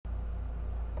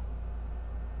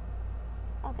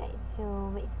So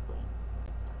basically,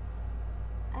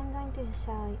 I'm going to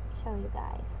show you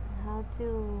guys how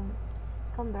to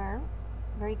convert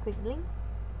very quickly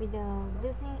without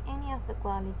losing any of the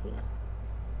quality.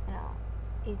 You know,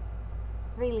 it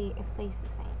really stays the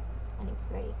same and it's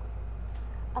very quick.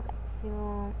 Okay,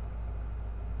 so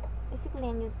basically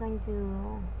I'm just going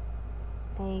to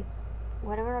take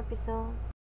whatever episode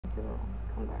to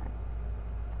convert.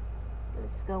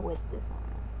 Let's go with this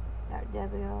one,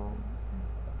 Daredevil.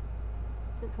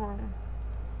 This one,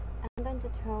 I'm going to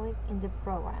throw it in the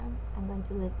program. I'm going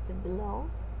to list it below,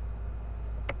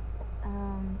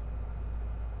 and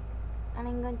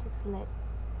I'm going to select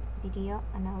video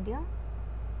and audio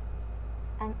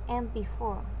and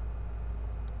mp4.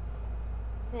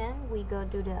 Then we go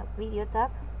to the video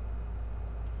tab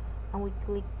and we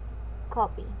click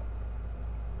copy,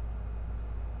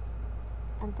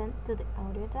 and then to the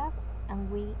audio tab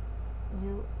and we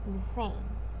do the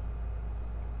same.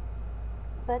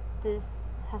 But this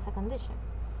has a condition.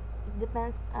 It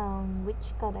depends on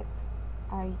which codecs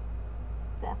are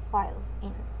the files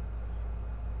in.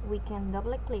 We can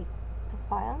double click the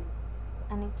file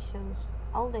and it shows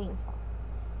all the info.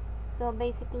 So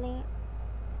basically,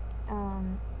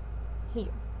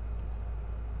 here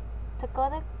the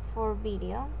codec for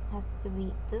video has to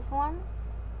be this one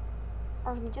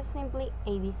or just simply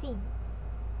ABC.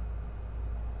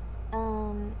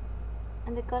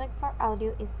 And the codec for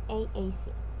audio is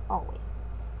AAC always.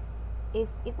 If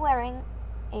it weren't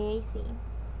AAC,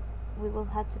 we will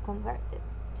have to convert it.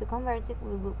 To convert it,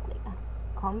 we will click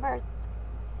convert,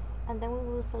 and then we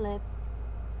will select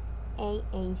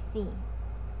AAC.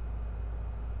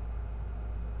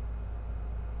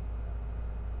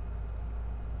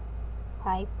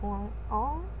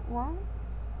 .01,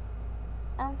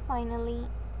 and finally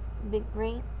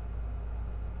bitrate,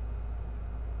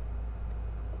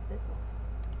 this one,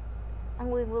 and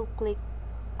we will click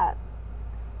add.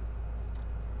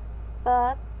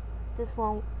 But this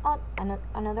one,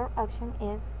 another option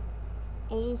is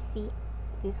AAC,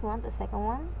 this one, the second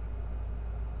one,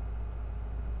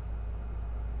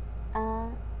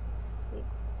 and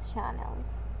 6 channels.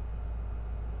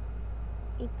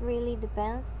 It really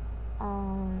depends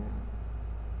on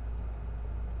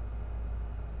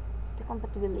the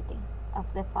compatibility of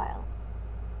the file.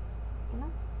 You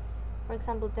know, for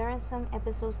example, there are some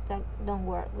episodes that don't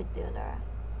work with the other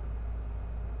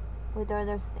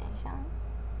extension,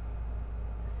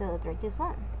 so try this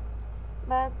one.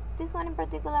 But this one in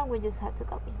particular, we just have to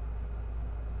copy.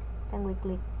 Then we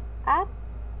click add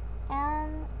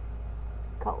and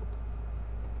code.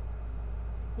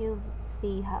 You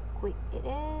see how quick it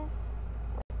is.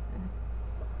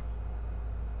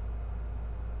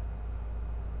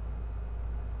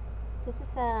 This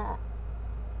is a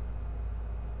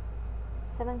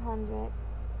 720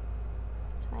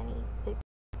 pixels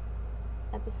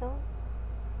episode,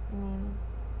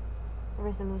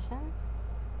 resolution,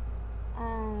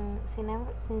 and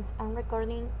since I'm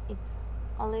recording, it's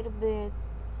a little bit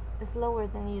slower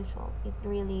than usual. It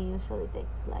really usually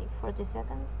takes like 40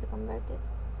 seconds to convert it,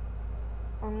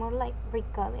 or more like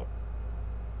record it,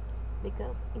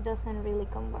 because it doesn't really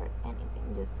convert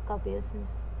anything, just copies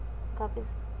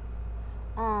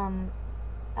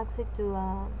exit to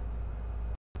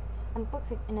and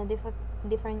puts it in a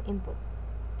different input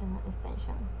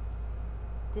extension.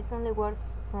 This only works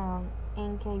from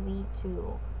NKV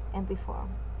to mp4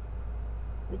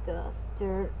 because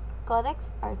their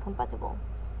codecs are compatible.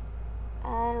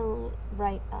 I'll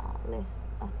write a list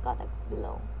of codecs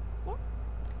below. Yeah.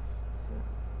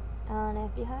 So, and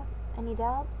if you have any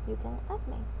doubts, you can ask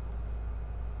me.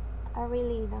 I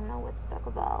really don't know what to talk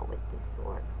about with these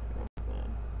words. Let's see.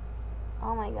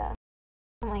 Oh my god.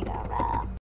 Oh my god. Rah.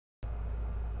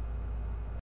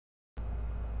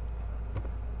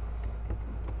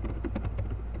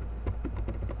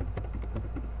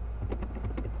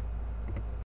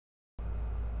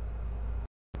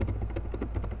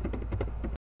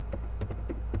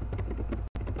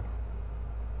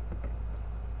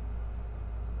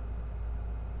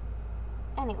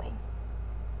 Anyway,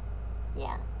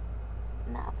 yeah,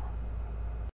 enough.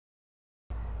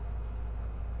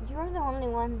 You're the only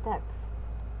one that's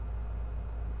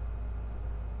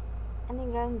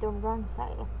ending on the wrong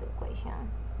side of the equation.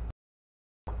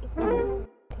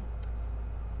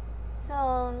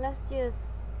 So let's just,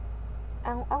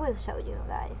 I will show you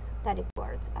guys that it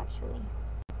works actually.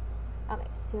 Okay,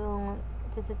 so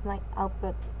this is my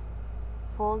output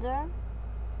folder.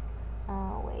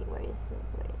 Wait, where is it?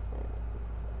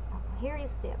 Here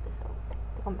is the episode,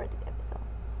 the converted episode.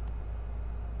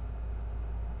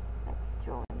 Let's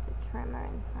throw into Tremor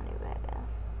and Sunny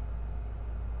Vegas.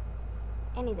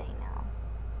 Any day now.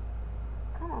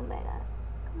 Come on, Vegas.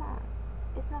 Come on.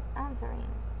 It's not answering.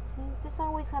 See, this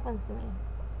always happens to me.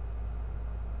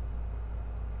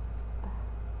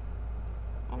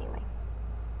 Anyway,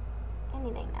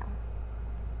 any day now.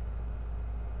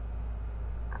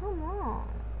 Come on.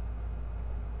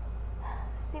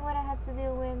 See what I had to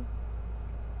deal with?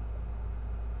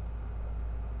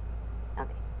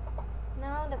 Okay.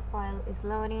 Now the file is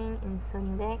loading in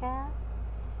Sony Vegas.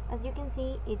 As you can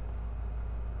see, it's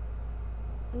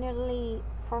nearly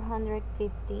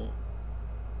 450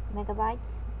 megabytes.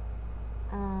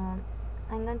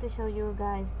 I'm going to show you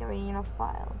guys the original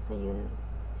file so you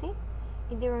see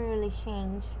it didn't really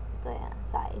change the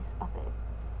size of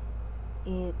it.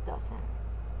 It doesn't.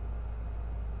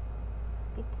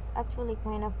 It's actually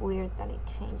kind of weird that it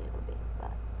changed a little bit,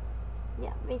 but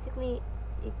yeah, basically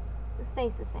it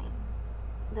stays the same.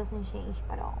 It doesn't change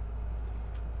at all.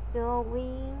 So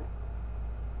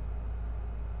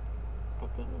I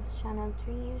think it's channel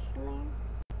 3 usually.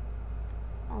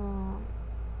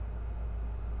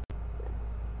 Let's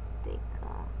take a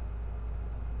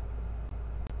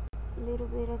little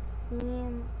bit of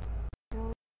scene.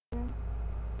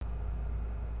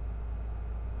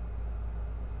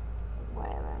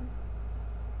 Whatever.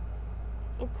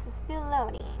 It's still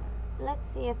loading. Let's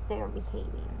see if they're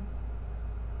behaving.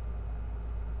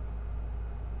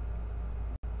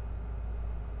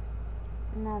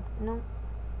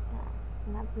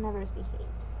 Never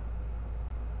behaves.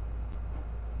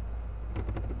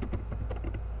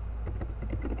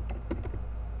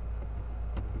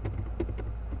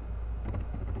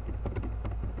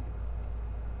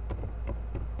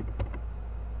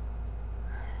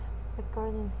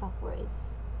 Recording software is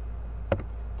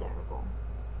just terrible.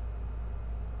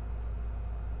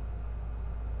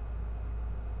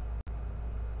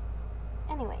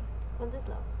 Anyway, will this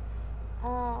load?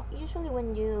 Usually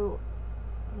when you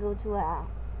go to a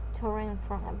torrent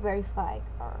from a verified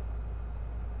or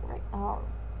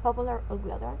popular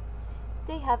uploader,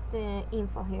 they have the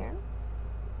info here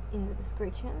in the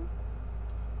description,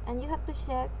 and you have to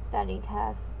check that it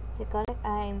has the codec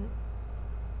I'm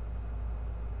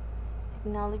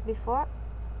signaled before.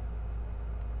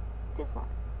 This one,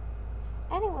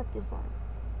 and it was this one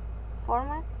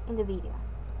format in the video,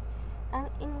 and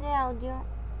in the audio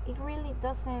it really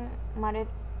doesn't matter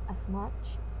as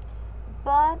much,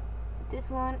 but this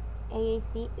one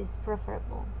AAC is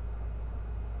preferable.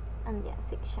 And yeah,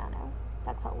 6 channel,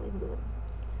 that's always good.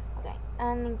 Okay,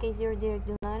 and in case you're direct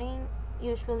downloading,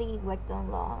 usually Vector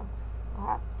logs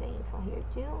have the info here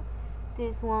too.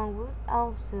 This one would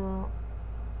also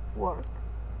work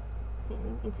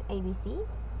since it's ABC.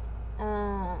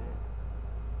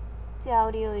 The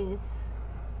audio is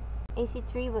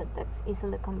AC3, but that's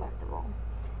easily convertible.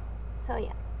 So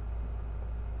yeah,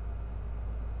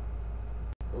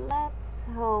 let's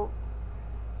hope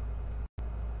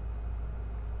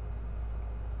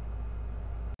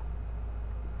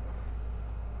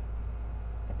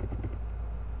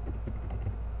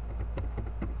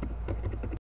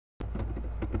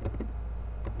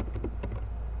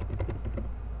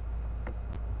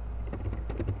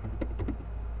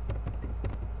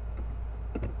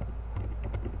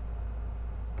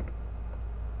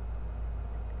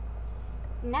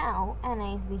now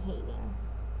Anna is behaving.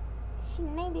 She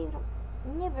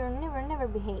never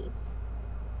behaves.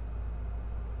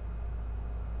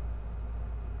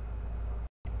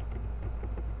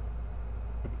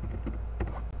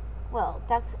 Well,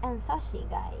 that's and Sashi,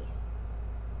 guys.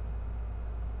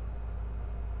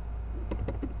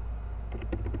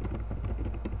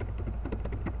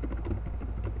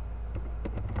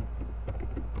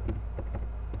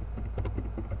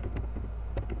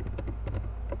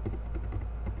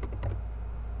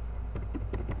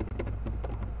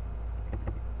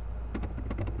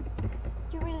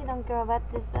 Don't care about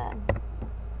this, but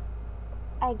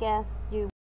I guess you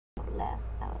less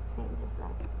out seeing this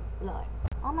load.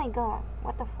 Oh my god,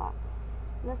 what the fuck?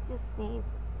 Let's just see if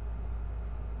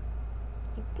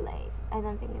it plays. I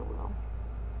don't think it will.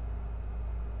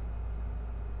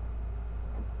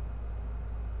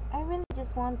 I really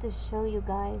just want to show you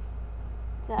guys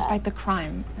that despite the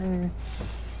crime and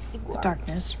the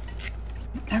darkness,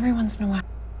 every once in a while.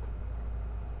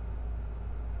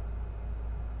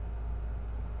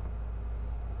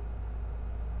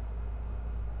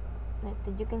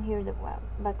 That you can hear the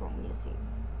background music.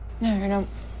 No, you know,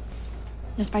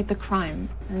 despite the crime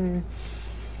and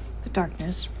the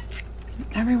darkness,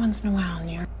 every once in a while,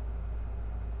 you're...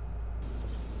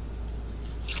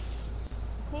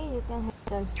 See, you can hear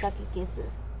those sucky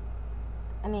kisses.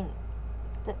 I mean,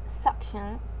 the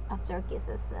suction after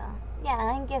kisses. Yeah,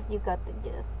 I guess you got the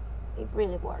gist. It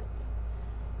really worked.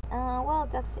 Well,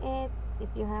 that's it If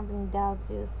you have any doubts,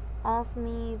 just ask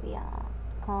me via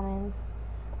comments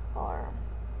or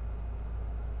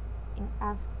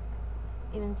ask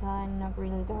even though I'm not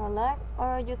really there a lot,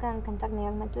 or you can contact me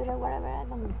on my Twitter, whatever. I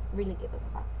don't really give a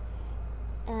fuck.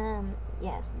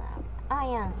 Yes, now I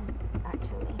am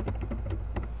actually.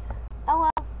 Oh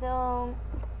well, so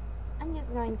I'm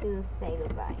just going to say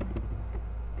goodbye.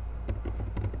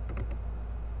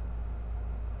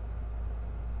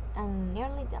 I'm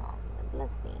nearly done, but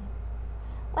let's see.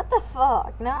 What the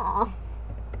fuck? No.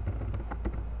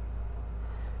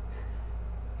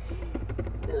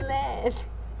 Delete.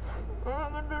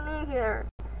 I'm gonna delete her.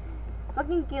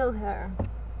 Fucking kill her.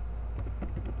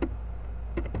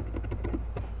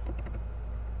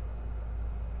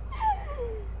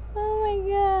 Oh my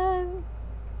god.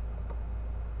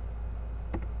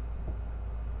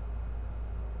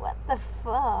 What the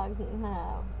fuck?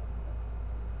 No.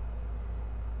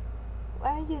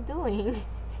 What are you doing?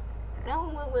 No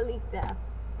one will believe that.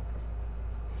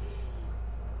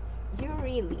 You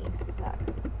really suck.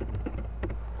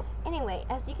 Anyway,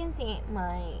 as you can see,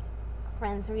 my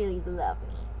friends really do love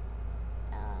me.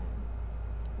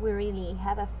 We really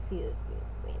have a feud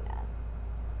between us.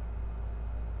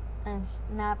 And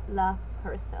Snap loved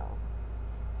herself.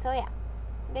 So yeah,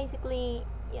 basically,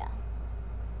 yeah.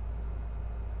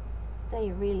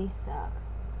 They really suck.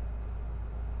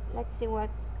 Let's see what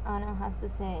Anna has to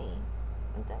say,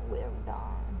 and then we're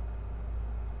done.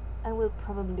 I will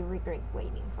probably regret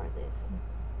waiting for this.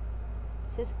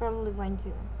 She's probably going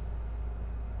to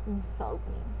insult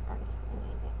me or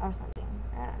anything or something.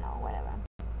 I don't know, whatever.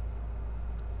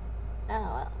 Oh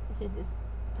well, she's just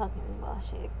talking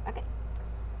bullshit. Okay,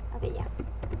 yeah.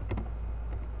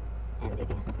 And no.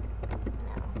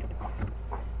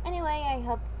 Anyway, I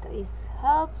hope this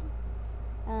helped.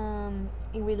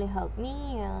 It really helped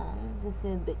me. The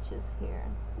silly bitches here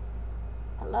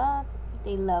a lot.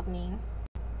 They love me.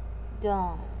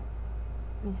 Don't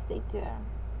mistake their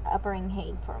apparent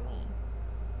hate for me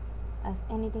as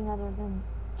anything other than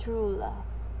true love.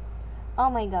 Oh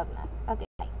my god, no. Okay.